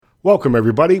Welcome,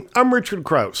 everybody. I'm Richard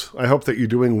Krause. I hope that you're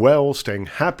doing well, staying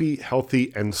happy,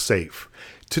 healthy, and safe.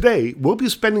 Today, we'll be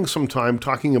spending some time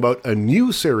talking about a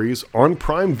new series on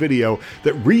Prime Video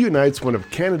that reunites one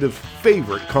of Canada's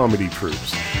favorite comedy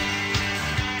troupes.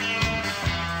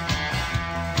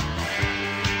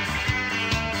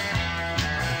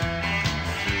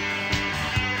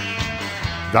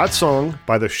 That song,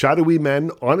 by the Shadowy Men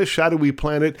on a Shadowy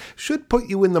Planet, should put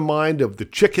you in the mind of the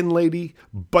Chicken Lady,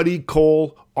 Buddy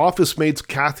Cole, office mates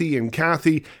Kathy and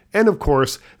Kathy, and of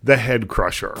course, the Head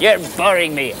Crusher. You're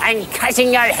boring me. I'm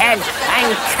cutting your head.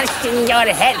 I'm cutting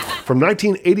your head. From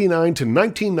 1989 to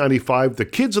 1995, the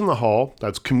Kids in the Hall,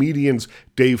 that's comedians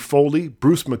Dave Foley,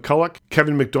 Bruce McCulloch,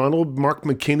 Kevin McDonald, Mark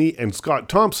McKinney, and Scott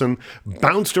Thompson,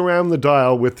 bounced around the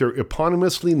dial with their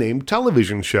eponymously named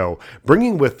television show,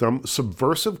 bringing with them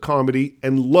subversive comedy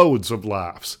and loads of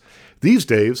laughs. These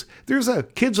days, there's a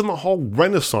Kids in the Hall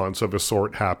renaissance of a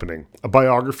sort happening. A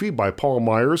biography by Paul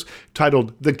Myers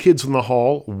titled The Kids in the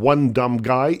Hall, One Dumb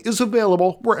Guy is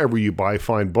available wherever you buy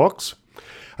fine books.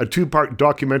 A two-part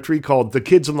documentary called The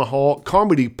Kids in the Hall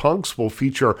Comedy Punks will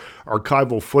feature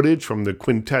archival footage from the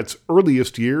quintet's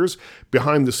earliest years,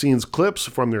 behind-the-scenes clips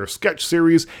from their sketch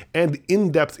series, and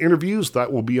in-depth interviews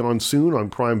that will be on soon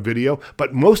on Prime Video.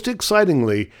 But most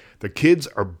excitingly, the kids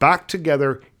are back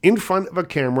together in front of a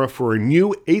camera for a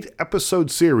new 8-episode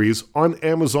series on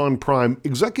Amazon Prime,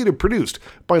 executive produced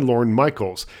by Lorne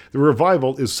Michaels. The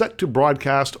revival is set to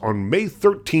broadcast on May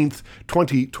 13th,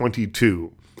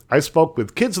 2022. I spoke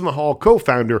with Kids in the Hall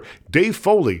co-founder Dave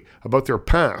Foley about their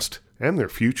past and their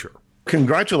future.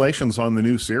 Congratulations on the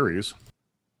new series.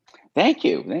 Thank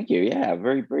you. Yeah,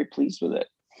 very, very pleased with it.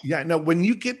 Yeah, now when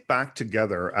you get back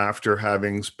together after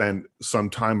having spent some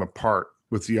time apart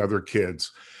with the other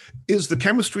kids, is the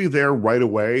chemistry there right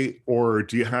away, or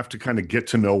do you have to kind of get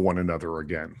to know one another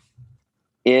again?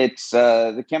 It's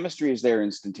the chemistry is there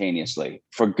instantaneously,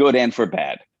 for good and for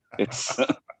bad. It's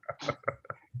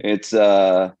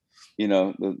the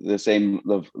same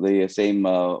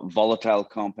volatile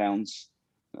compounds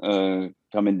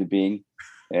come into being,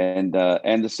 and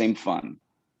the same fun.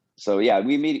 So yeah,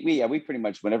 we pretty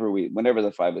much whenever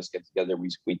the five of us get together,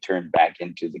 we turn back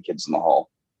into the Kids in the Hall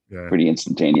pretty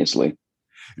instantaneously.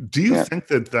 Do you think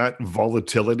that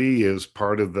volatility is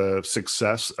part of the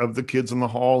success of the Kids in the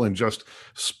Hall and just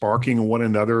sparking one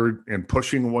another and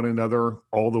pushing one another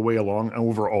all the way along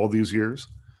over all these years?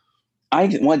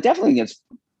 Definitely it's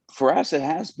for us. It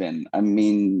has been. I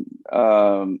mean,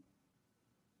 I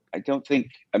don't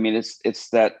think. I mean, it's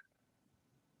that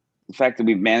the fact that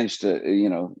we've managed to,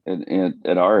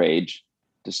 at our age,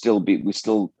 we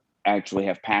still actually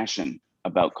have passion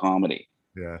about comedy.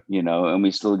 Yeah. And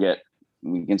we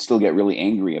can still get really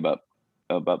angry about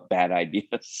bad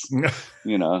ideas. And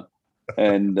you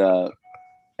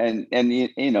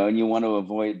want to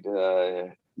avoid.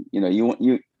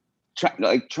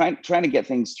 Trying to get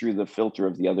things through the filter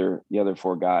of the other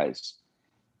four guys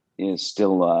is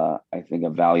still, I think, a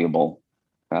valuable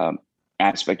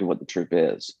aspect of what the troupe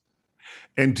is.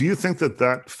 And do you think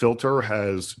that filter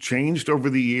has changed over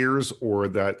the years, or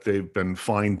that they've been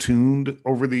fine-tuned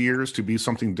over the years to be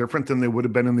something different than they would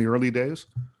have been in the early days?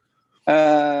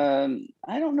 I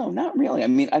don't know. Not really. I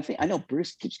mean, I know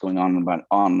Bruce keeps going on and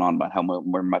on about how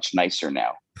we're much nicer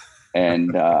now,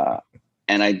 and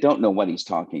and I don't know what he's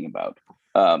talking about.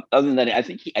 Other than that, I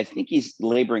think he's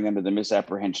laboring under the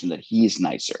misapprehension that he's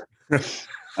nicer,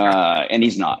 and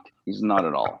he's not. He's not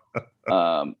at all.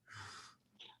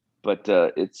 But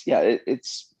it's as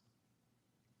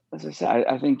I said.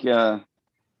 I think. I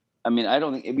mean, I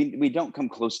don't think we don't come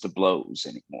close to blows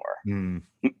anymore. I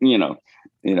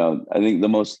think the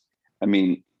most. I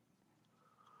mean,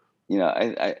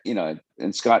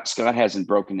 and Scott hasn't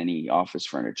broken any office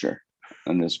furniture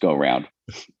on this go round.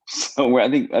 So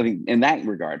I think in that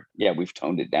regard, we've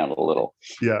toned it down a little.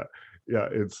 Yeah.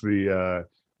 It's the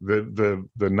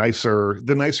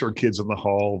nicer Kids in the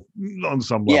Hall on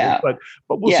some level,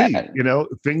 but we'll see.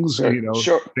 Things.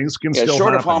 Things can still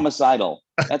short happen. Of homicidal.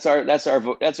 That's our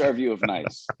view of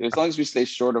nice. As long as we stay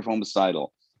short of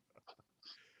homicidal.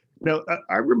 Now,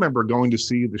 I remember going to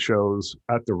see the shows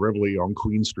at the Rivoli on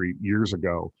Queen Street years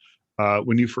ago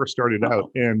when you first started out,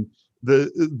 and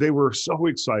they were so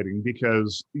exciting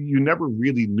because you never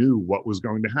really knew what was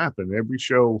going to happen. Every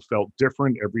show felt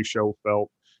different. Every show felt,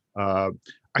 I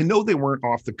know they weren't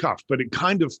off the cuff, but it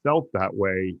kind of felt that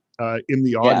way in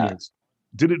the audience.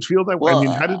 Did it feel that way? I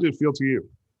mean, how did it feel to you?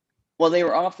 Well, they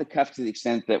were off the cuff to the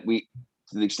extent that we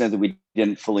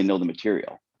didn't fully know the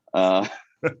material.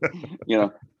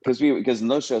 Because in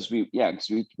those shows we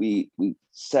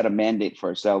set a mandate for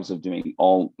ourselves of doing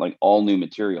all new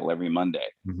material every Monday.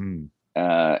 Mm-hmm.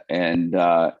 and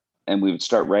we would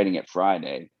start writing it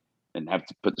Friday and have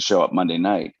to put the show up Monday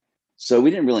night. So we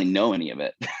didn't really know any of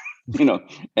it,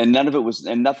 and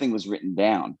nothing was written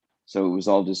down. So it was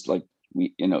all just like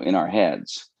in our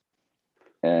heads.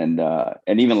 And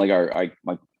even like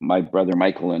my brother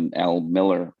Michael and Al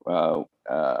Miller were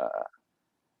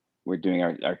doing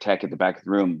our tech at the back of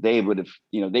the room. They would have,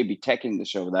 they'd be teching the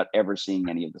show without ever seeing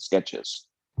any of the sketches.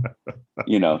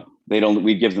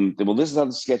 We'd give them, well, this is how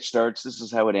the sketch starts, this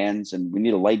is how it ends, and we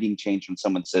need a lighting change when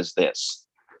someone says this,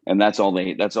 and that's all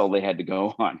they had to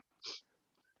go on.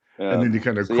 And then you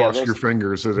kind of cross your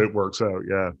fingers that it works out.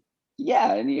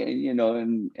 Yeah, and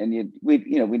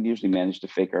we'd usually manage to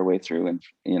fake our way through,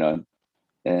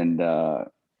 and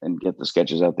get the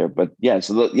sketches out there. But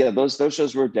those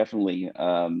shows were definitely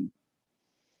I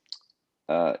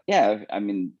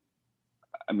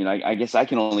guess I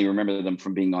can only remember them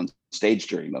from being on stage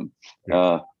during them.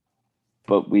 But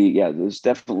there's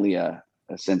definitely a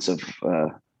sense of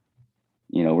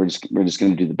we're just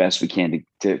going to do the best we can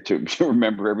to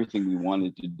remember everything we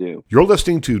wanted to do. You're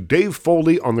listening to Dave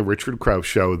Foley on The Richard Crouse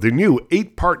Show. The new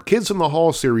 8-part Kids in the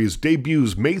Hall series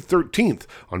debuts May 13th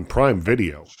on Prime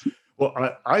Video. Well,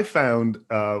 I found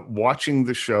watching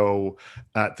the show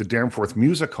at the Danforth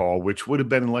Music Hall, which would have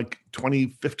been like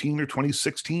 2015 or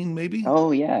 2016, maybe.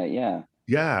 Oh, yeah.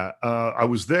 Yeah. I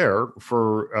was there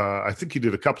for, I think you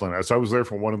did a couple of nights. I was there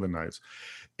for one of the nights.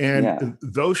 And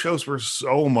those shows were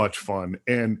so much fun.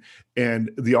 And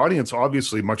the audience,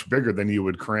 obviously much bigger than you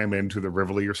would cram into the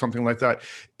Rivoli or something like that.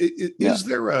 Is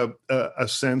there a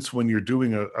sense when you're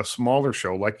doing a smaller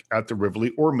show like at the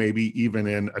Rivoli, or maybe even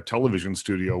in a television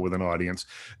studio with an audience,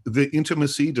 the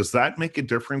intimacy, does that make a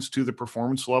difference to the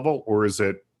performance level, or is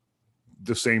it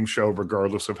the same show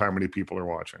regardless of how many people are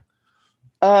watching?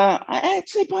 I'd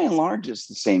say by and large it's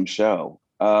the same show.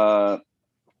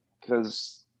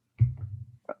 Because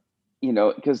in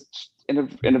a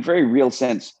very real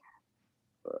sense,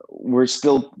 we're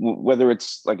still, whether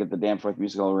it's like at the Danforth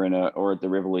Music Hall or at the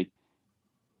Rivoli,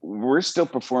 we're still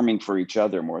performing for each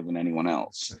other more than anyone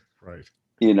else. Right.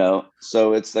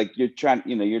 So it's like you're trying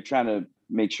to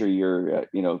make sure you're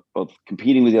both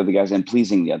competing with the other guys and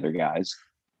pleasing the other guys,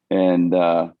 and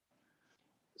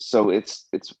so it's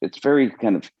very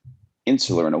kind of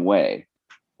insular in a way,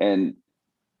 and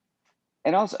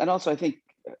also I think.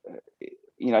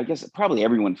 I guess probably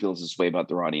everyone feels this way about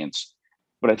their audience,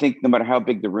 but I think no matter how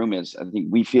big the room is, I think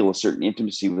we feel a certain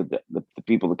intimacy with the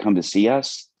people that come to see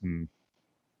us. Mm.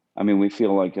 I mean, we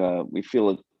feel like a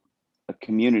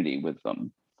community with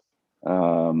them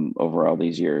over all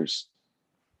these years.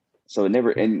 So we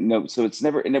never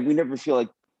feel like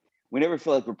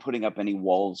we're putting up any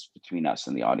walls between us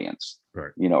and the audience, right?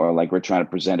 Or like we're trying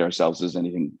to present ourselves as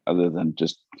anything other than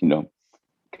just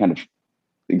kind of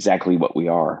exactly what we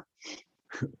are.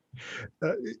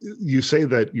 You say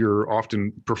that you're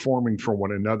often performing for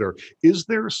one another. Is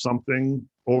there something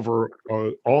over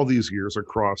all these years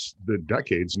across the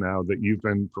decades now that you've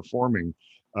been performing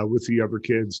with the other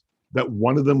kids that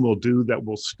one of them will do that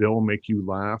will still make you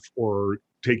laugh or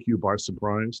take you by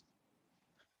surprise?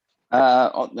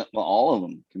 All of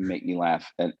them can make me laugh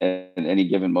at any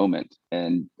given moment.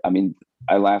 And I mean,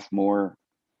 I laugh more.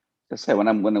 Let's say when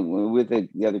I'm with the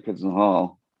other kids in the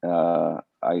hall,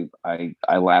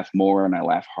 I laugh more and I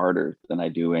laugh harder than I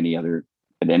do at any other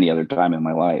time in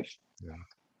my life. Yeah.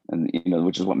 And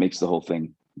which is what makes the whole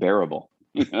thing bearable.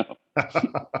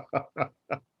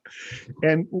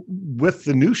 And with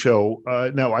the new show,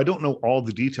 now I don't know all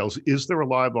the details. Is there a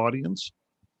live audience?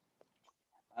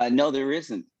 No, there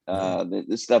isn't.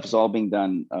 This stuff is all being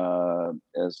done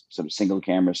as sort of single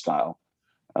camera style.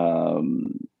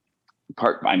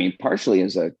 Partially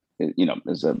as a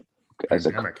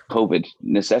COVID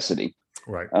necessity,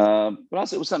 right? But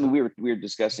also it was something we were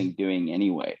discussing doing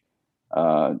anyway.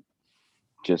 So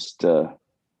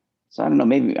I don't know.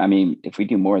 Maybe if we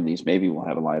do more of these, maybe we'll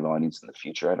have a live audience in the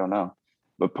future. I don't know.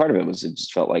 But part of it was it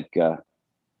just felt like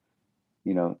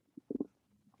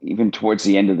even towards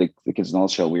the end of the Kids in the Hall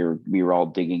show, we were all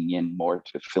digging in more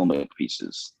to filmic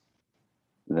pieces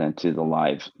than to the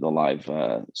live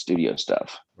studio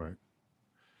stuff. Right.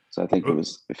 So I think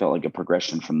it felt like a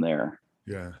progression from there.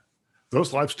 Yeah.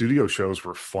 Those live studio shows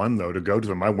were fun, though, to go to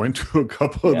them. I went to a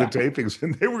couple of the tapings,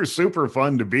 and they were super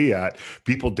fun to be at.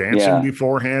 People dancing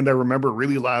beforehand. I remember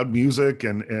really loud music.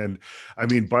 And I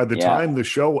mean, by the time the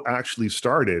show actually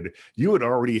started, you had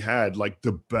already had like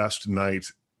the best night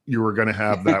you were going to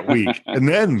have that week. And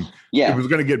then it was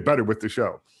going to get better with the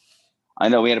show. I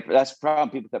know that's the problem.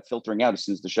 People kept filtering out as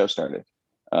soon as the show started.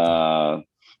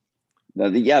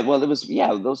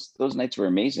 Those nights were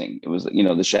amazing. It was,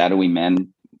 the Shadowy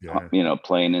Men Yeah.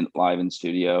 playing in live in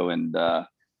studio, and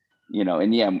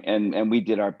and we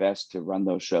did our best to run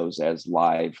those shows as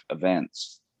live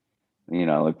events.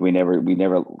 Like we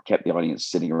never kept the audience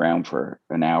sitting around for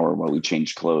an hour while we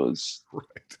changed clothes.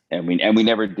 Right. And we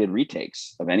never did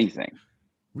retakes of anything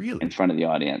Really? in front of the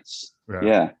audience. Yeah.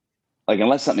 Yeah. Like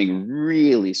unless something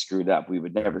really screwed up, we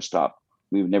would never stop.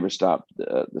 We would never stop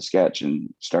the sketch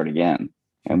and start again.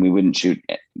 And we wouldn't shoot.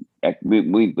 We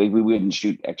wouldn't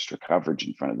shoot extra coverage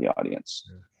in front of the audience.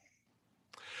 Yeah.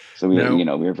 So we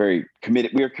Now, we were very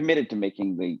committed. We were committed to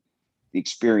making the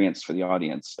experience for the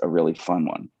audience a really fun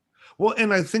one. well,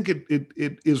 and I think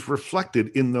it is reflected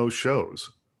in those shows.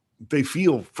 They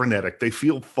feel frenetic. They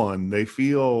feel fun. They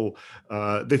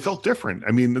felt different.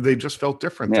 I mean, they just felt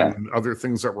different Yeah. than other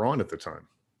things that were on at the time.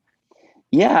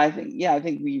 Yeah, I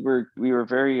think we were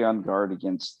very on guard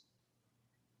against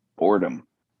boredom,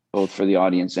 both for the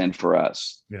audience and for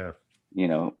us. Yeah.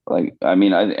 Like I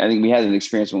think we had an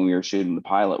experience when we were shooting the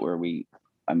pilot where we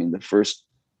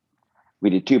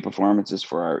did 2 performances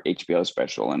for our HBO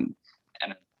special, and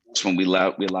when we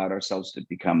allowed ourselves to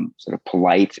become sort of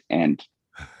polite and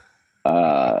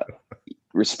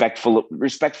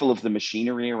respectful of the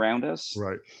machinery around us.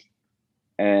 Right.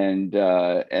 And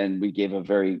we gave a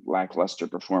very lackluster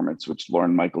performance, which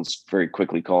Lorne Michaels very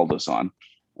quickly called us on.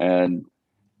 And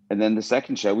then the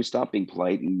second show, we stopped being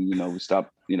polite, and we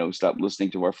stopped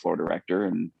listening to our floor director,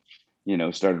 and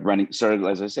started,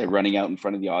 as I said, running out in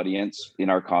front of the audience in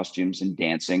our costumes and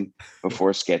dancing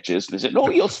before sketches. And they said, "No,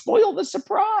 you'll spoil the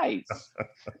surprise."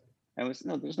 I was,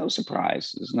 "No, there's no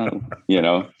surprise. There's no,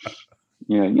 you'll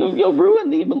ruin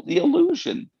the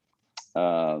illusion."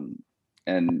 I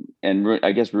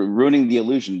guess ruining the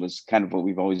illusion was kind of what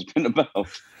we've always been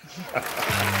about.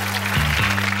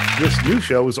 This new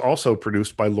show is also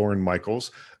produced by Lorne Michaels.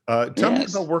 Tell me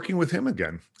about working with him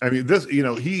again. I mean,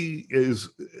 he is,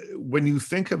 when you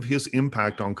think of his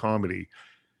impact on comedy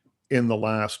in the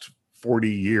last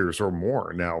 40 years or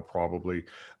more now, probably,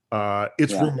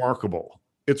 it's remarkable.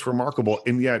 It's remarkable.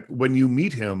 And yet when you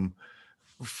meet him,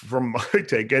 from my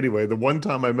take anyway, the one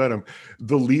time I met him,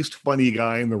 the least funny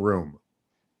guy in the room.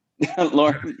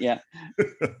 Lorne, yeah,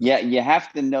 you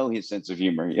have to know his sense of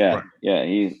humor. Yeah, right. Yeah.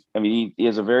 He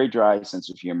has a very dry sense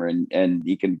of humor, and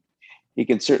he can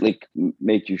certainly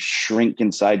make you shrink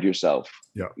inside yourself.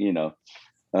 Yeah.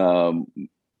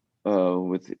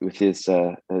 With his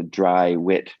dry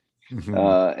wit.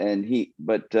 Mm-hmm.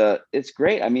 But it's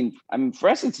great. I mean, for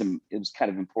us, it was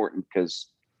kind of important because,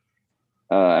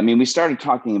 we started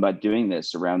talking about doing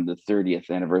this around the 30th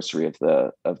anniversary of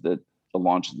the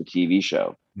launch of the TV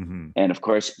show. Mm-hmm. And of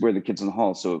course, we're the Kids in the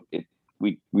Hall, so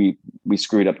we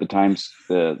screwed up the times,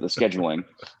 the scheduling,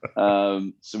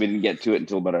 so we didn't get to it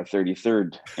until about our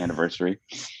 33rd anniversary.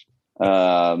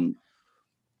 And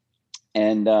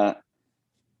we're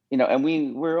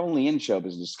only in show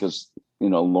business because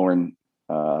Lorne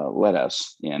let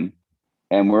us in,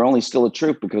 and we're only still a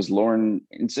troupe because Lorne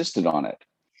insisted on it.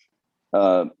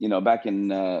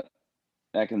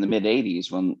 Back in the mid 80s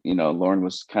when, Lorne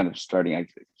was kind of starting, I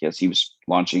guess he was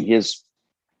launching his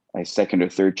second or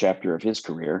third chapter of his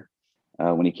career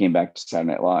when he came back to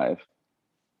Saturday Night Live,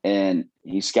 and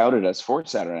he scouted us for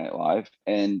Saturday Night Live.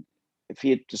 And if he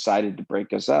had decided to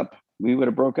break us up, we would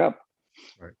have broke up,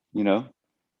 right.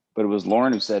 But it was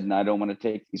Lorne who said, "No, I don't want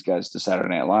to take these guys to Saturday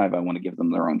Night Live. I want to give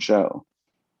them their own show,"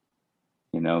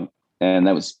 and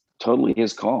that was totally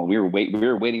his call. We were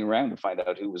waiting around to find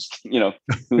out who was going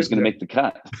to make the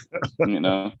cut.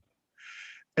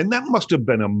 And that must have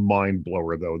been a mind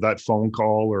blower, though. That phone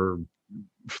call or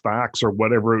fax or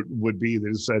whatever it would be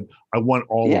that said, "I want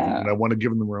all of them, and I want to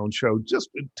give them their own show."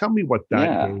 Just tell me what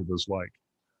that day was like.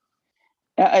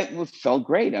 It felt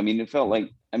great. It felt like,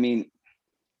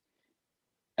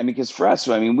 because for us,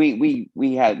 we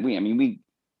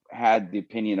had the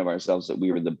opinion of ourselves that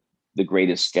we were the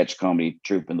greatest sketch comedy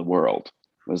troupe in the world.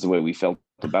 Was the way we felt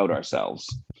about ourselves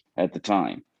at the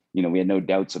time. We had no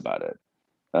doubts about it.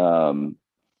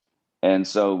 And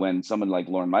so when someone like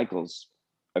Lorne Michaels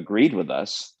agreed with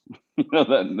us,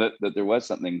 that there was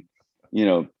something,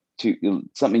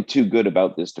 something too good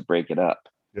about this to break it up.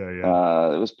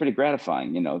 Yeah. It was pretty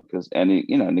gratifying, because,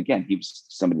 and again, he was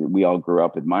somebody that we all grew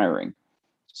up admiring.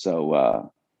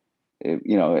 So,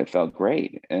 it felt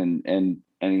great. And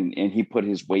he put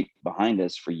his weight behind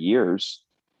us for years,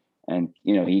 and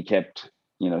he kept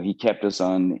us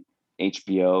on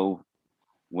HBO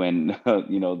when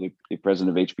the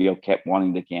president of HBO kept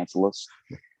wanting to cancel us,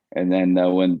 and then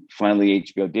when finally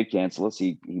HBO did cancel us,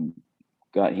 he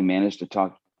managed to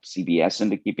talk CBS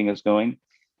into keeping us going.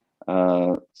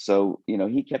 So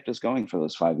he kept us going for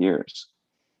those 5 years.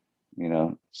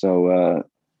 So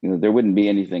there wouldn't be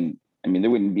anything. I mean,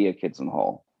 there wouldn't be a Kids in the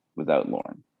Hall without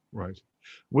Lorne. Right.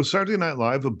 Was Saturday Night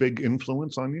Live a big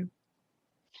influence on you?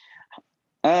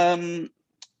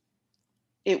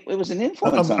 It was an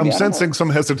influence on I'm me. sensing some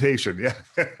hesitation. Yeah.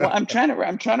 Well, I'm trying to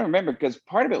remember, because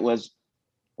part of it was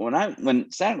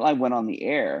when Saturday Night Live went on the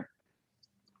air,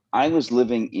 I was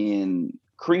living in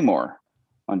Creemore,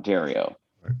 Ontario,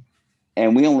 right.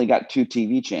 And we only got 2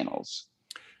 TV channels.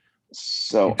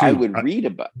 So I would read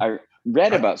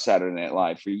about Saturday Night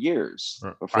Live for years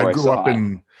before I grew up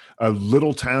in a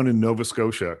little town in Nova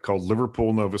Scotia called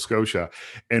Liverpool, Nova Scotia,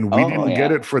 and we didn't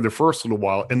get it for the first little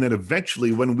while. And then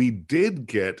eventually, when we did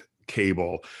get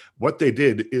cable, what they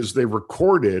did is they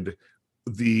recorded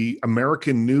the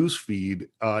American news feed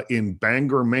in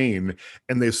Bangor, Maine,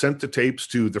 and they sent the tapes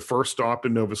to the first stop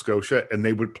in Nova Scotia, and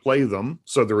they would play them.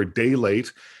 So they're a day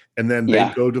late. And then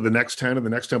they'd go to the next town and the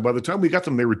next town. By the time we got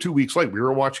them, they were 2 weeks late. We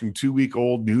were watching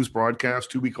 2-week-old news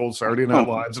broadcasts, 2-week-old Saturday Night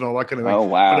Lives and all that kind of thing. Oh,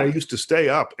 wow. But I used to stay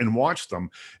up and watch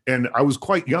them. And I was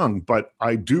quite young, but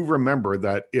I do remember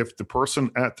that if the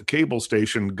person at the cable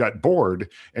station got bored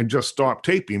and just stopped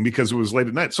taping because it was late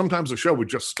at night, sometimes the show would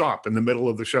just stop in the middle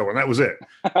of the show. And that was it.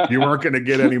 You weren't going to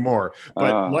get any more.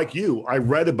 But like you, I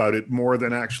read about it more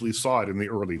than actually saw it in the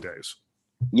early days.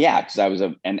 Yeah, because I was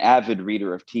an avid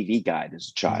reader of TV Guide as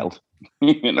a child,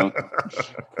 and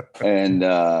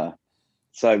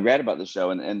so I read about the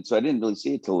show, and so I didn't really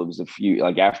see it till it was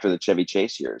after the Chevy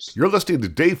Chase years. You're listening to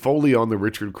Dave Foley on The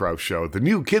Richard Crouse Show. The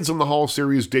new Kids in the Hall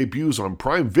series debuts on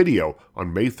Prime Video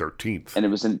on May 13th. And it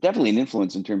was definitely an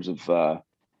influence in terms of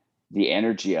the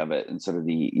energy of it and sort of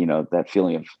the, that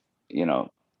feeling of,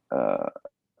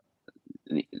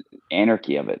 the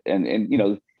anarchy of it.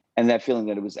 And that feeling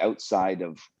that it was outside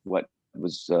of what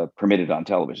was permitted on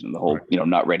television, the whole,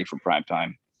 not ready for prime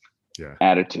time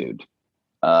attitude.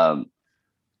 So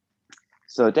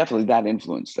definitely that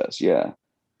influenced us. Yeah.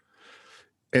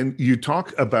 And you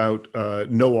talk about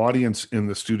no audience in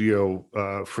the studio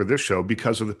for this show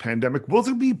because of the pandemic. Will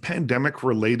there be pandemic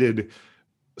related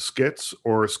skits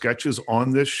or sketches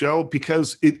on this show?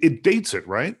 Because it dates it,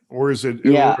 right? Or is it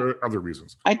or other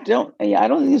reasons? I don't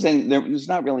think there's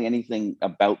not really anything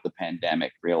about the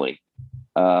pandemic really.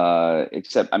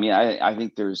 Except, I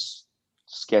think there's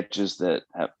sketches that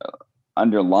have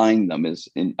underlying them I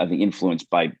think influenced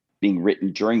by being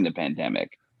written during the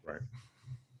pandemic. Right.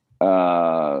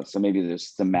 So maybe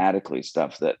there's thematically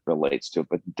stuff that relates to it,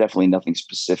 but definitely nothing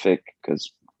specific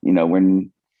because,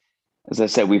 as I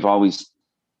said, we've always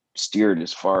steered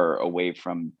as far away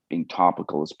from being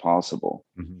topical as possible.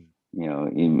 Mm-hmm.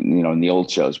 In the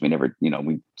old shows, we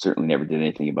certainly never did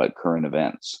anything about current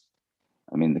events.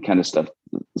 I mean, the kind of stuff,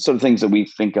 the sort of things that we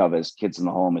think of as Kids in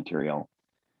the Hall material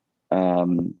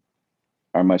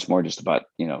are much more just about,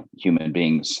 human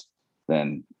beings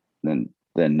than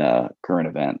current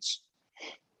events.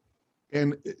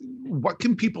 And what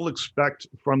can people expect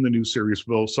from the new series?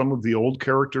 Will some of the old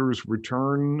characters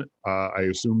return? I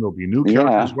assume there'll be new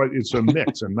characters. But it's a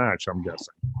mix and match, I'm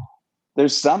guessing. There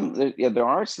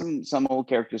are some old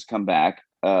characters come back.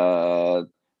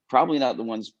 Probably not the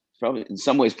ones. Probably in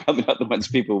some ways, probably not the ones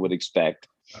people would expect,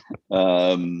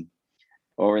 or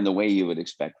in the way you would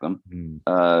expect them.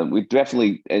 We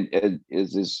definitely,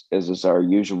 as is our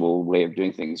usual way of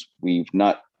doing things, we've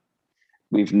not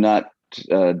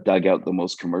dug out the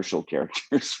most commercial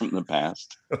characters from the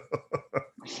past.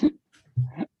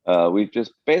 We've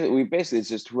basically it's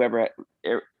just whoever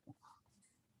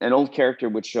an old character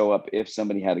would show up if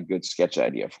somebody had a good sketch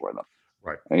idea for them,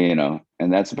 right?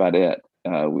 And that's about it.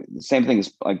 The same thing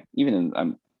is like even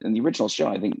in the original show,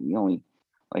 I think we only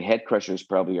Head Crusher is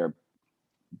probably our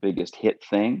biggest hit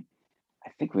thing. I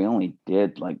think we only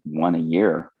did like one a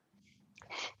year.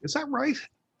 Is that right?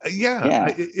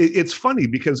 Yeah. It's funny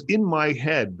because in my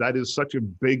head, that is such a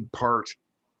big part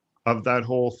of that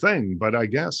whole thing. But I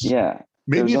guess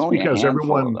maybe it's because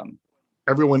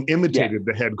everyone imitated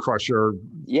the Head Crusher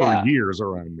for years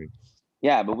around me.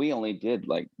 Yeah, but we only did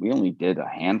a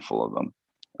handful of them,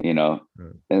 and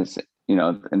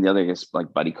and the other is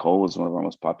like Buddy Cole was one of our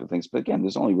most popular things. But again, there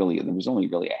was only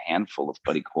really a handful of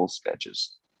Buddy Cole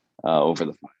sketches over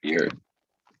the 5 years.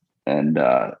 And,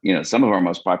 some of our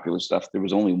most popular stuff, there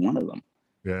was only one of them.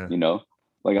 Yeah. The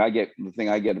thing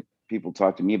I get people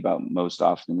talk to me about most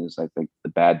often is I think the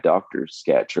Bad Doctor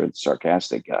sketch or the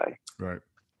Sarcastic Guy. Right.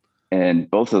 And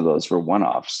both of those were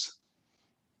one-offs.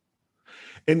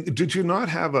 And did you not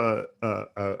have a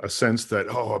sense that,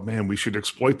 oh man, we should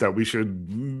exploit that. We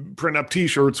should print up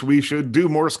T-shirts. We should do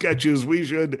more sketches. We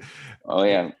should. Oh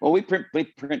yeah. Well, we print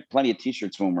plenty of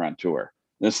T-shirts when we're on tour.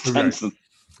 There's tons of,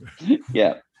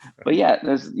 yeah. But yeah,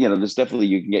 there's definitely,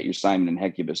 you can get your Simon and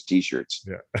Hecubus t-shirts.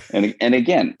 Yeah. And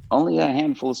again, only a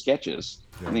handful of sketches.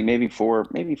 Yeah. I mean, maybe four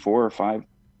or five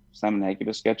Simon and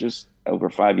Hecubus sketches over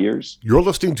 5 years. You're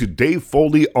listening to Dave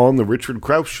Foley on The Richard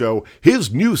Krause Show.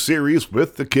 His new series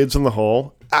with The Kids in the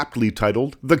Hall, aptly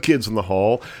titled The Kids in the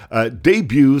Hall,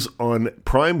 debuts on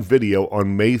Prime Video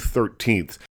on May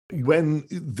 13th. When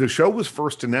the show was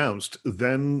first announced,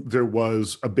 then there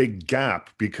was a big gap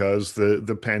because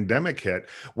the pandemic hit.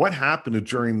 What happened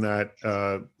during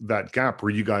that gap? Were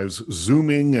you guys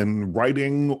Zooming and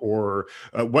writing, or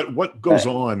what goes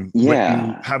on when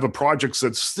you have a project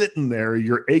that's sitting there,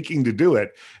 you're aching to do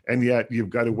it, and yet you've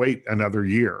got to wait another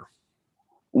year?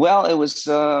 Well, it was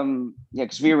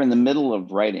because we were in the middle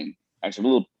of writing, actually a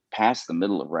little past the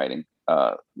middle of writing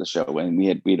the show, and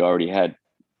we'd already had.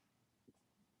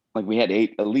 Like we had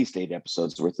at least 8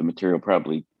 episodes worth of material,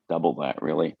 probably double that,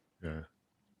 really. Yeah.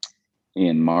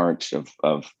 In March of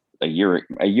a year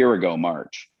ago,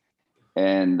 March,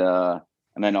 and I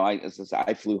know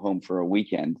I flew home for a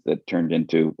weekend that turned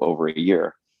into over a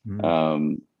year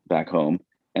back home,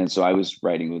 and so I was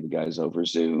writing with the guys over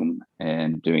Zoom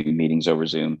and doing meetings over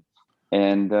Zoom,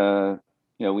 and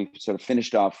we sort of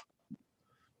finished off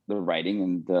the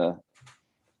writing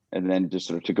and then just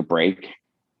sort of took a break.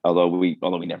 Although we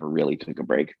never really took a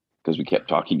break because we kept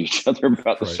talking to each other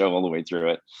about the show all the way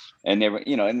through it, and never,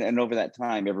 and over that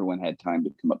time, everyone had time to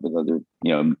come up with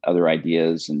other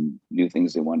ideas and new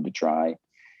things they wanted to try,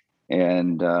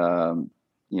 and and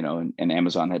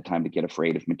Amazon had time to get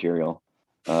afraid of material,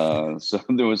 so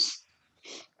there was,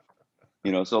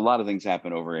 so a lot of things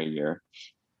happened over a year.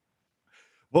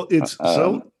 Well, it's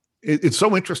so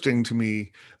interesting to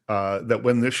me that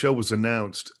when this show was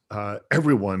announced,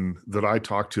 everyone that I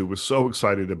talked to was so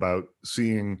excited about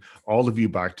seeing all of you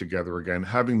back together again,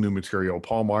 having new material.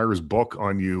 Paul Meyer's book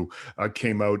on you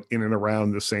came out in and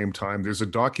around the same time. There's a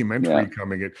documentary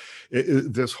coming.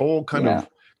 This whole kind of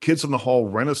Kids in the Hall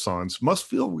renaissance must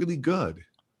feel really good.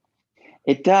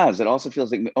 It does. It also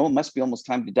feels like, it must be almost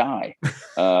time to die.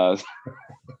 Why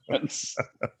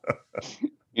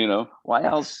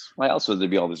else would there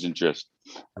be all this interest?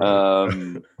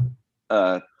 To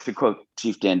quote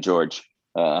Chief Dan George,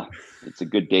 it's a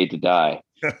good day to die.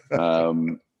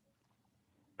 I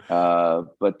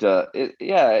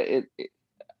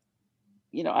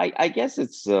guess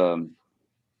it's, trying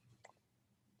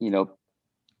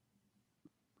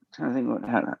to think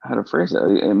how to phrase it.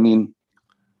 I mean,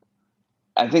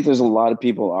 I think there's a lot of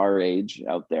people our age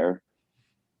out there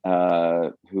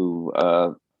who,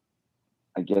 I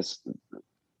guess,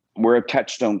 we're a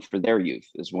touchstone for their youth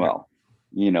as well.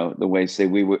 The way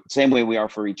same way we are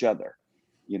for each other.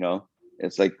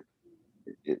 It's like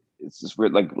it's just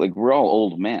weird. Like we're all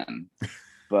old men,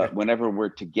 but whenever we're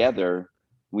together,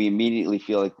 we immediately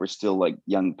feel like we're still like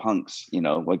young punks.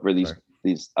 Like we're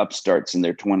these upstarts in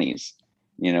their 20s.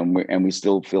 And we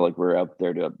still feel like we're out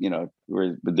there to,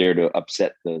 we're there to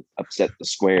upset the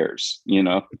squares.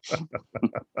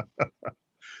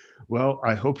 Well,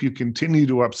 I hope you continue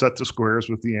to upset the squares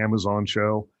with the Amazon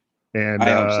show. And I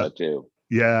hope so too.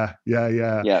 Yeah.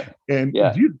 And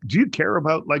do you care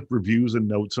about like reviews and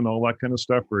notes and all that kind of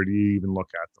stuff, or do you even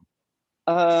look at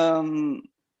them?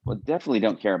 Well, definitely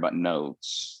don't care about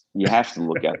notes. You have to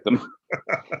look at them.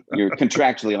 You're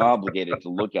contractually obligated to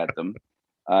look at them.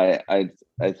 I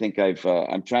think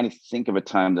I'm trying to think of a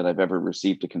time that I've ever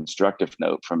received a constructive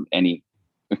note from any,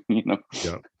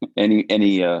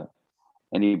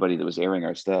 anybody that was airing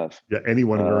our stuff. Yeah,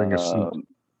 anyone wearing a suit.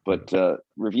 But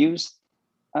reviews,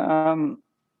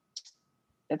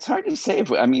 it's hard to say.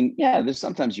 There's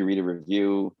sometimes you read a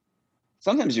review.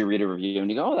 Sometimes you read a review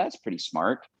and you go, "Oh, that's pretty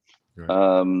smart,"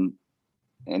 right.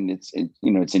 And it's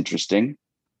interesting.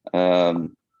 But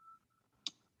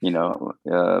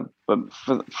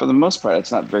for the most part,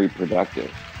 it's not very productive.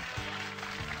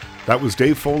 That was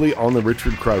Dave Foley on The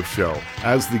Richard Krause Show.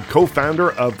 As the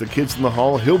co-founder of The Kids in the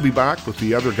Hall, he'll be back with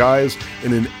the other guys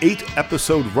in an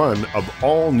 8-episode run of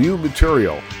all new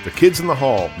material. The Kids in the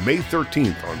Hall, May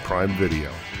 13th on Prime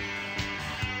Video.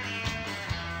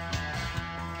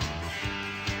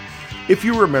 If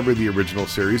you remember the original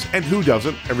series, and who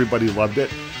doesn't, everybody loved it,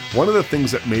 one of the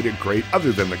things that made it great,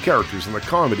 other than the characters and the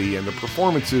comedy and the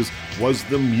performances, was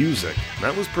the music. And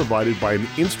that was provided by an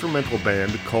instrumental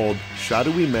band called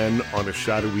Shadowy Men on a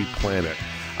Shadowy Planet.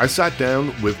 I sat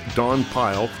down with Don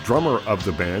Pyle, drummer of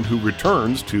the band, who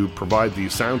returns to provide the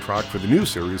soundtrack for the new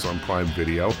series on Prime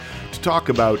Video, to talk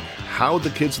about how the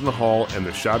Kids in the Hall and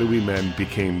the Shadowy Men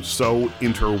became so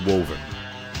interwoven.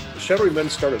 The Shadowy Men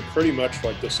started pretty much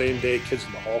like the same day Kids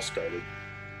in the Hall started.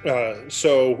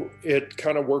 So it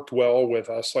kind of worked well with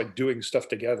us, like doing stuff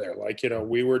together. Like,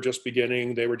 we were just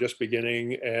beginning, they were just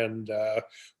beginning, and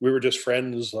we were just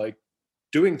friends, like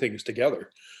doing things together.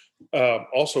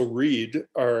 Also, Reed,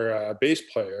 our bass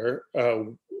player,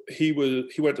 he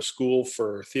went to school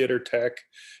for theater tech,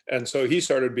 and so he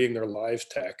started being their live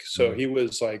tech. So he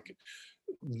was like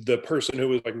the person who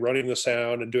was like running the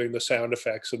sound and doing the sound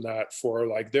effects and that for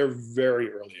like their very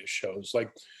earliest shows.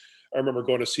 Like I remember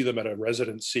going to see them at a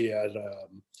residency at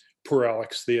Poor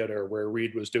Alex Theater where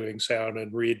Reed was doing sound,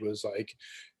 and Reed was like,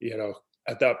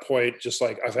 at that point, just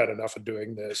like, I've had enough of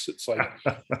doing this. It's like,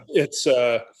 it's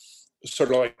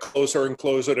sort of like closer and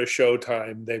closer to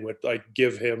showtime, they would like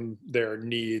give him their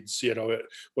needs.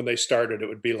 When they started, it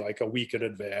would be like a week in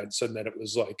advance, and then it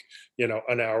was like,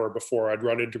 an hour before, I'd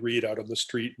run into Reed out on the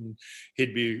street, and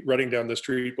he'd be running down the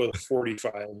street with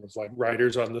 45 of like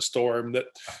Riders on the Storm that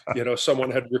someone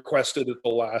had requested at the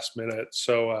last minute.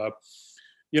 So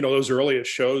those earliest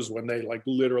shows when they like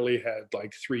literally had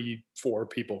like 3-4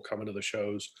 people coming to the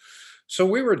shows. So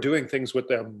we were doing things with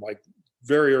them like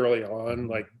very early on.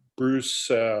 Like Bruce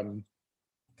did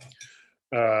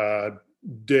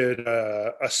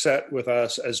a set with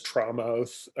us as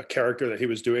Traummouth, a character that he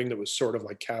was doing that was sort of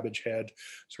like Cabbage Head,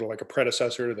 sort of like a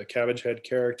predecessor to the Cabbage Head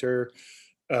character.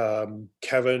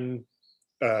 Kevin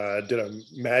did a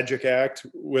magic act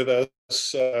with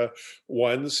us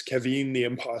once. Kevin the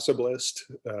Impossibilist,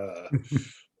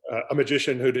 a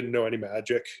magician who didn't know any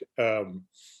magic.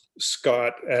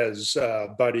 Scott as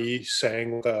Buddy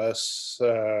sang with us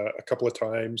a couple of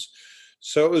times.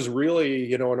 So it was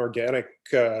really, an organic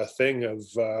thing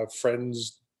of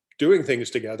friends doing things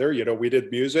together. We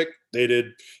did music, they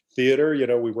did theater,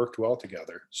 we worked well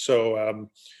together. So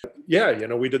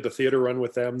we did the theater run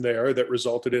with them there that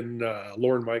resulted in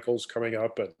Lorne Michaels coming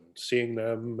up and seeing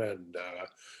them and,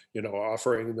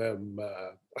 offering them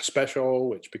a special,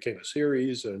 which became a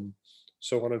series, and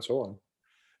so on and so on.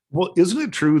 Well, isn't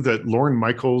it true that Lorne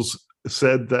Michaels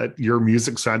said that your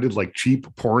music sounded like cheap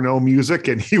porno music,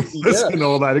 and he wasn't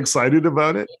all that excited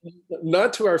about it?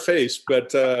 Not to our face,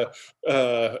 but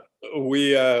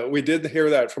we did hear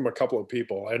that from a couple of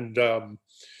people, and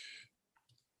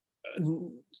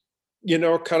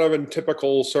kind of in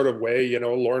typical sort of way,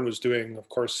 Lorne was doing, of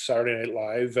course, Saturday Night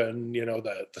Live, and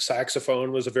the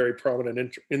saxophone was a very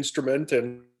prominent instrument,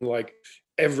 and like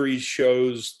every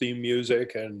show's theme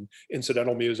music and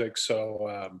incidental music.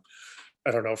 So I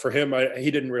don't know, for him,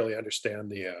 he didn't really understand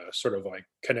the sort of like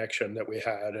connection that we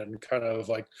had, and kind of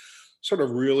like sort of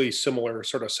really similar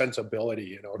sort of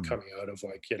sensibility, coming out of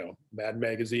like, Mad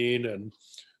Magazine and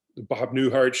the Bob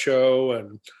Newhart show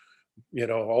and,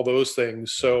 all those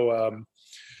things. So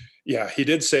he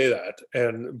did say that.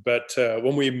 But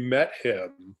when we met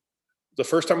him, the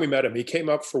first time we met him, he came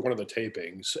up for one of the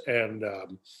tapings, and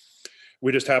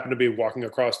we just happened to be walking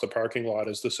across the parking lot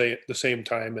as the same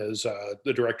time as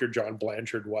the director John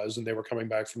Blanchard was, and they were coming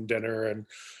back from dinner, and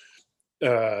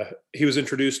he was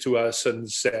introduced to us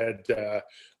and said,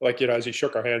 as he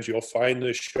shook our hands, "You'll find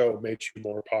this show makes you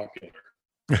more popular."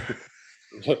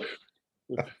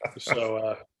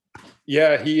 So he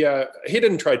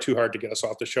didn't try too hard to get us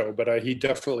off the show, but he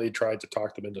definitely tried to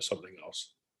talk them into something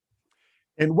else.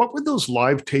 And what were those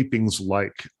live tapings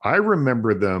like? I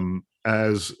remember them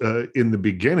as in the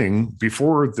beginning,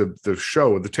 before the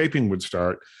show, the taping would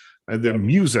start, and the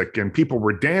music and people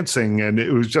were dancing, and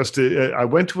it was just, I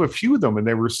went to a few of them and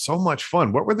they were so much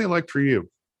fun. What were they like for you?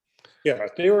 Yeah,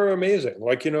 they were amazing.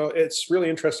 Like, it's really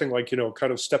interesting, like,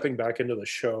 kind of stepping back into the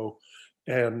show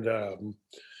and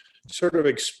sort of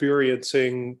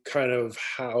experiencing kind of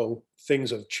how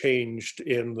things have changed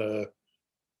in the,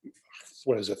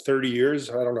 30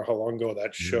 years? I don't know how long ago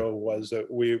that show was that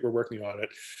we were working on it.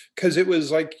 Because it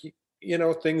was like,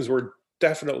 things were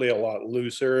definitely a lot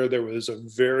looser. There was a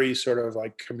very sort of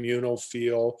like communal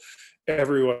feel.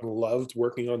 Everyone loved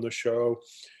working on the show.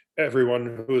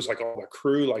 Everyone who was like all the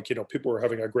crew, like, people were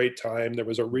having a great time. There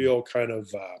was a real kind of,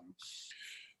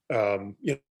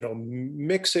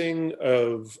 mixing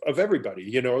of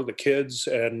everybody, the kids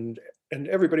and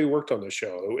everybody worked on the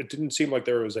show. It didn't seem like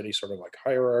there was any sort of like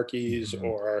hierarchies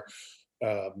or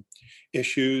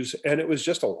issues, and it was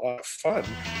just a lot of fun.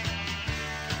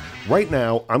 Right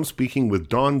now, I'm speaking with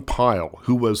Don Pyle,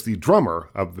 who was the drummer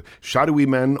of Shadowy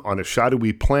Men on a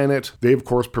Shadowy Planet. They, of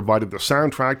course, provided the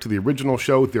soundtrack to the original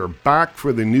show. They're back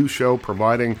for the new show,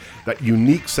 providing that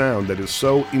unique sound that is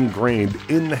so ingrained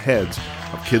in the heads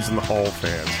of Kids in the Hall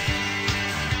fans.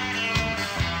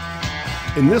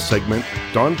 In this segment,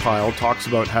 Don Pyle talks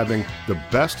about having the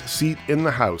best seat in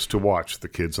the house to watch the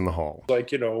Kids in the Hall. Like,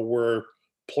 we're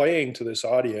playing to this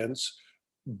audience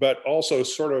but also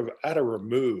sort of at a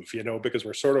remove, because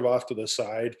we're sort of off to the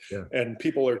side, Yeah. and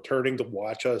people are turning to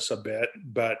watch us a bit,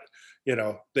 but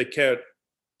they can't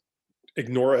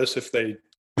ignore us if they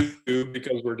do,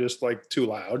 because we're just like too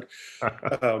loud.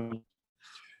 Um,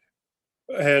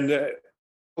 and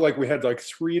like we had like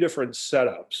 3 different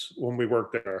setups when we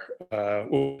worked there,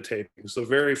 with the tapings. The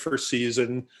very first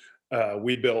season,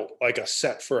 we built like a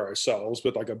set for ourselves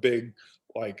with like a big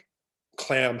like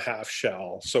clam half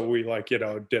shell. So we like did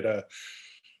a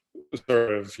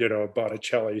sort of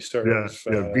Botticelli sort Yeah, of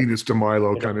yeah, Venus de Milo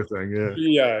you know, kind of thing.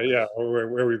 Yeah. yeah,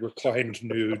 where we reclined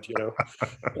nude.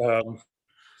 Um,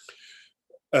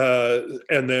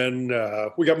 and then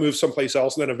we got moved someplace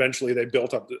else, and then eventually they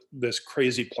built up this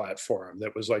crazy platform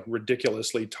that was like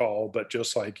ridiculously tall, but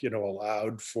just like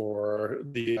allowed for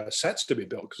the sets to be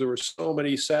built, because there were so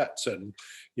many sets, and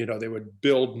they would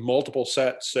build multiple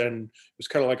sets, and it was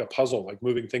kind of like a puzzle, like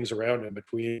moving things around in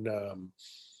between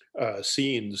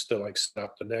scenes to like set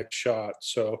up the next shot.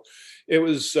 So it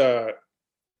was a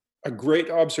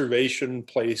great observation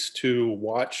place to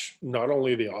watch not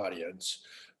only the audience,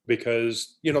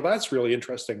 because that's really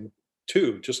interesting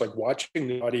too, just like watching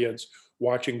the audience,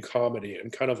 watching comedy,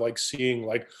 and kind of like seeing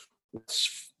like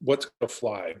what's gonna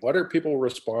fly, what are people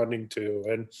responding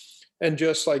to, and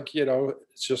just like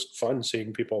it's just fun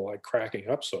seeing people like cracking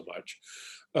up so much.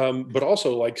 But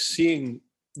also like seeing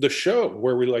the show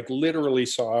where we like literally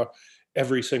saw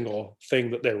every single thing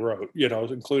that they wrote,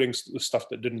 including the stuff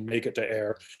that didn't make it to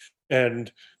air.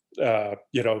 And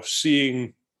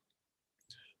seeing,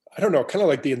 I don't know, kind of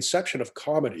like the inception of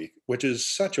comedy, which is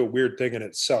such a weird thing in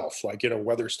itself, like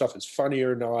whether stuff is funny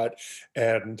or not,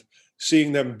 and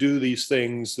seeing them do these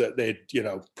things that they'd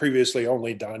previously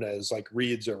only done as like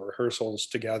reads or rehearsals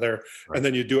together. Right. And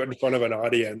then you do it in front of an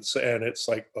audience, and it's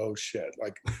like, oh shit,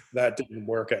 like that didn't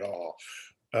work at all.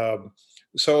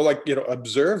 So like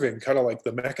observing kind of like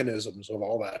the mechanisms of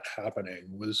all that happening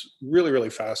was really, really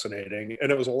fascinating,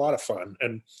 and it was a lot of fun.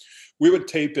 And we would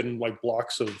tape in like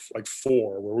blocks of like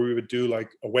 4, where we would do like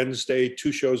a Wednesday,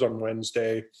 2 shows on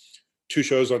Wednesday, 2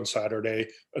 shows on Saturday,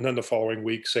 and then the following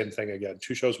week same thing again,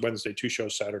 2 shows Wednesday, 2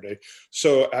 shows Saturday.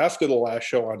 So after the last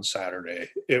show on Saturday,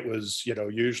 it was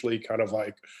usually kind of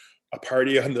like a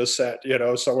party on the set.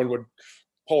 Someone would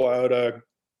pull out a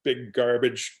big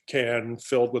garbage can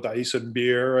filled with ice and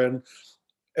beer, and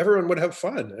everyone would have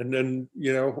fun. And then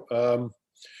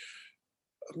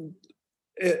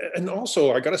and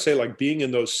also I gotta say, like being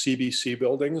in those CBC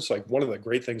buildings, like one of the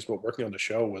great things about working on the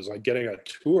show was like getting a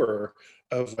tour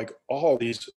of like all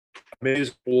these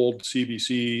amazing old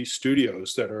CBC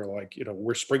studios that are like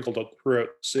were sprinkled throughout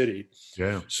the city.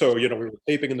 Yeah. So we were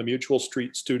taping in the Mutual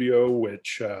Street studio,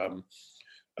 which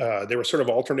they were sort of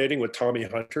alternating with Tommy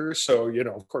Hunter. So,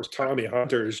 of course, Tommy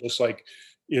Hunter is just like,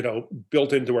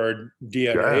 built into our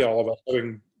DNA, Yeah. all of us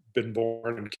having been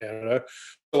born in Canada.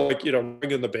 So like, being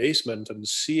in the basement and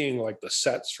seeing like the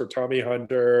sets for Tommy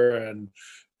Hunter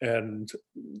and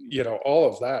all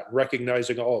of that,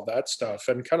 recognizing all of that stuff,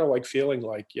 and kind of like feeling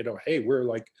like, hey, we're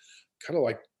like kind of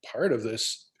like part of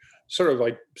this sort of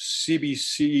like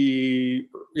CBC,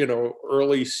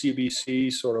 early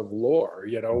CBC sort of lore,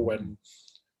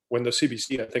 when the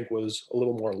CBC, I think, was a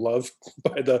little more loved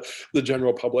by the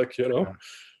general public, Yeah.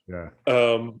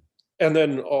 And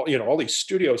then all these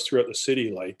studios throughout the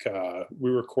city, like we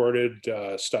recorded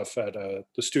stuff at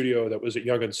the studio that was at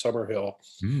Yonge and Summerhill.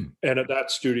 Mm. And at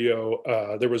that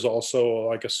studio, there was also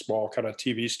like a small kind of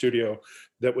TV studio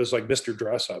that was like Mr.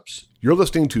 Dress-Ups. You're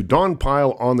listening to Don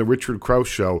Pyle on The Richard Krause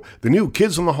Show. The new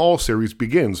Kids in the Hall series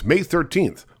begins May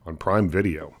 13th on Prime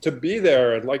Video. To be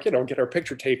there and like, get our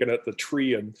picture taken at the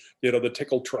tree and, the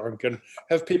tickle trunk, and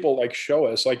have people like show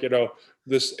us like,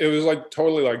 this, it was like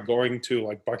totally like going to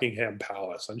like Buckingham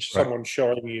Palace and someone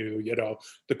showing you,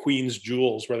 the Queen's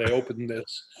jewels, where they open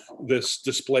this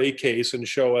display case and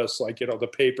show us like, the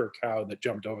paper cow that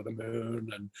jumped over the moon.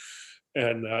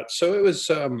 And so it was,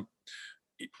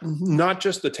 not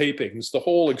just the tapings, the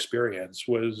whole experience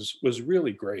was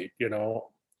really great,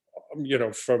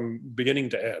 from beginning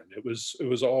to end. It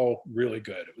was all really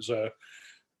good. It was a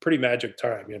pretty magic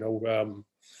time.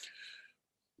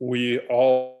 We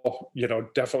all,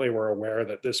 definitely were aware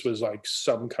that this was like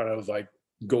some kind of like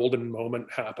golden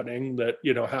moment happening that,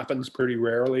 happens pretty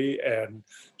rarely. And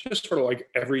just sort of like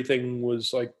everything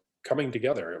was like coming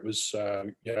together. It was,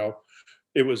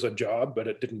 it was a job, but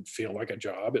it didn't feel like a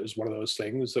job. It was one of those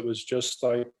things that was just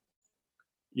like,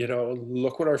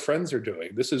 look what our friends are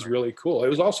doing. This is really cool. It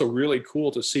was also really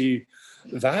cool to see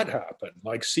that happen,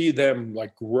 like see them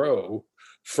like grow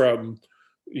from,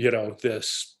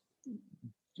 this,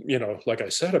 like I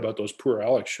said about those Poor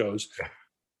Alex shows,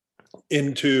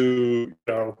 into,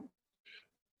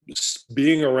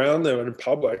 being around them in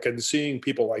public and seeing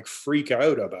people like freak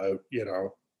out about,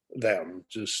 them,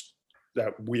 just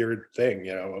that weird thing,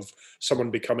 of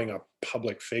someone becoming a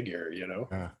public figure,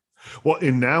 Yeah. Well,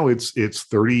 and now it's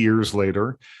 30 years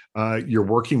later. You're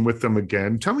working with them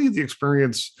again. Tell me the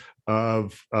experience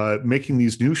of making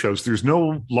these new shows. There's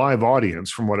no live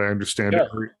audience, from what I understand. Yeah.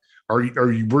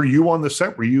 Were you on the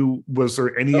set? Was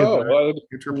there any of that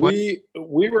interplay?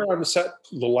 We were on the set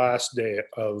the last day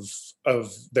of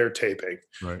their taping.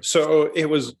 Right. So it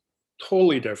was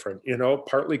totally different,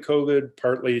 partly COVID,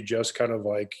 partly just kind of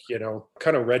like,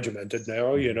 kind of regimented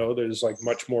now, there's like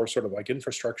much more sort of like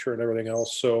infrastructure and everything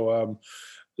else. So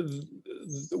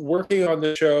working on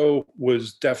the show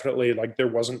was definitely like, there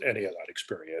wasn't any of that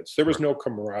experience. There was no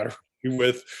camaraderie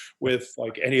with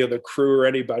like any of the crew or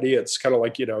anybody. It's kind of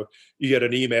like, you get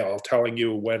an email telling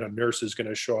you when a nurse is going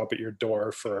to show up at your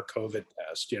door for a COVID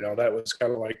test. That was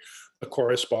kind of like the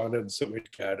correspondence that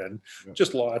we'd get, and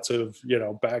just lots of,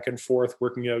 back and forth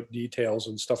working out details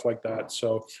and stuff like that.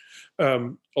 So a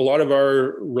lot of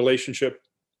our relationship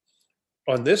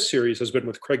on this series has been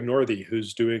with Craig Northey,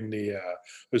 who's doing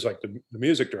who's like the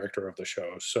music director of the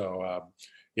show. So,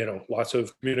 lots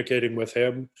of communicating with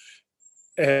him,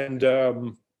 and,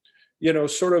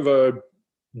 sort of a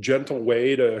gentle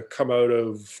way to come out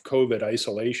of COVID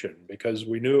isolation, because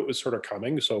we knew it was sort of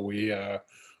coming. So we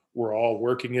were all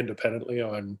working independently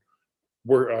on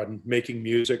making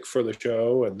music for the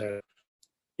show. And then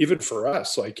even for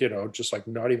us, like, just like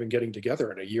not even getting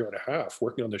together in a year and a half,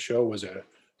 working on the show was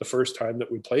the first time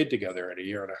that we played together in a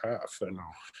year and a half,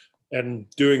 and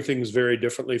doing things very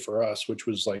differently for us, which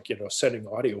was like, sending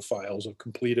audio files of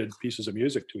completed pieces of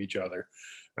music to each other.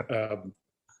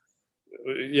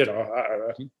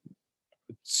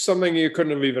 Something you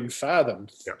couldn't have even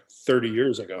fathomed 30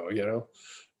 years ago,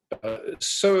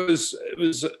 so it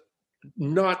was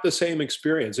not the same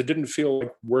experience. It didn't feel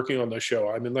like working on the show.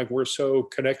 I mean, like, we're so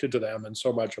connected to them and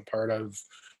so much a part of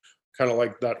kind of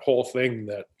like that whole thing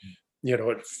that,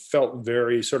 it felt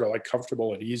very sort of like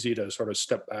comfortable and easy to sort of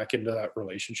step back into that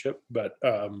relationship. But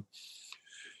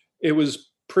it was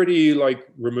pretty like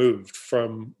removed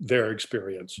from their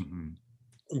experience.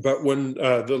 Mm-hmm. But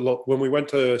when we went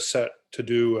to set to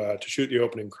do to shoot the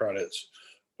opening credits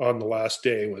on the last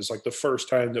day, was like the first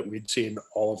time that we'd seen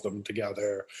all of them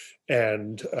together.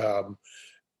 And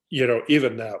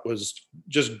even that was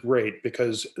just great,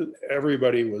 because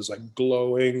everybody was like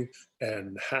glowing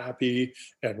and happy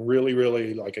and really,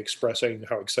 really like expressing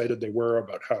how excited they were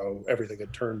about how everything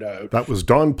had turned out. That was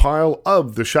Don Pyle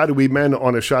of the Shadowy Men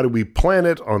on a Shadowy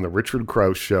Planet on the Richard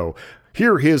Crouse Show.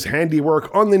 Hear his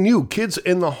handiwork on the new Kids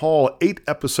in the Hall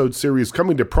 8-episode series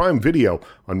coming to Prime Video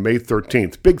on May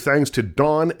 13th. Big thanks to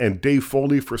Don and Dave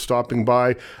Foley for stopping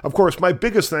by. Of course, my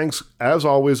biggest thanks, as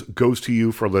always, goes to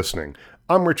you for listening.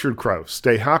 I'm Richard Crouse.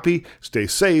 Stay happy, stay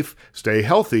safe, stay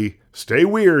healthy, stay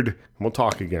weird, and we'll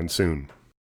talk again soon.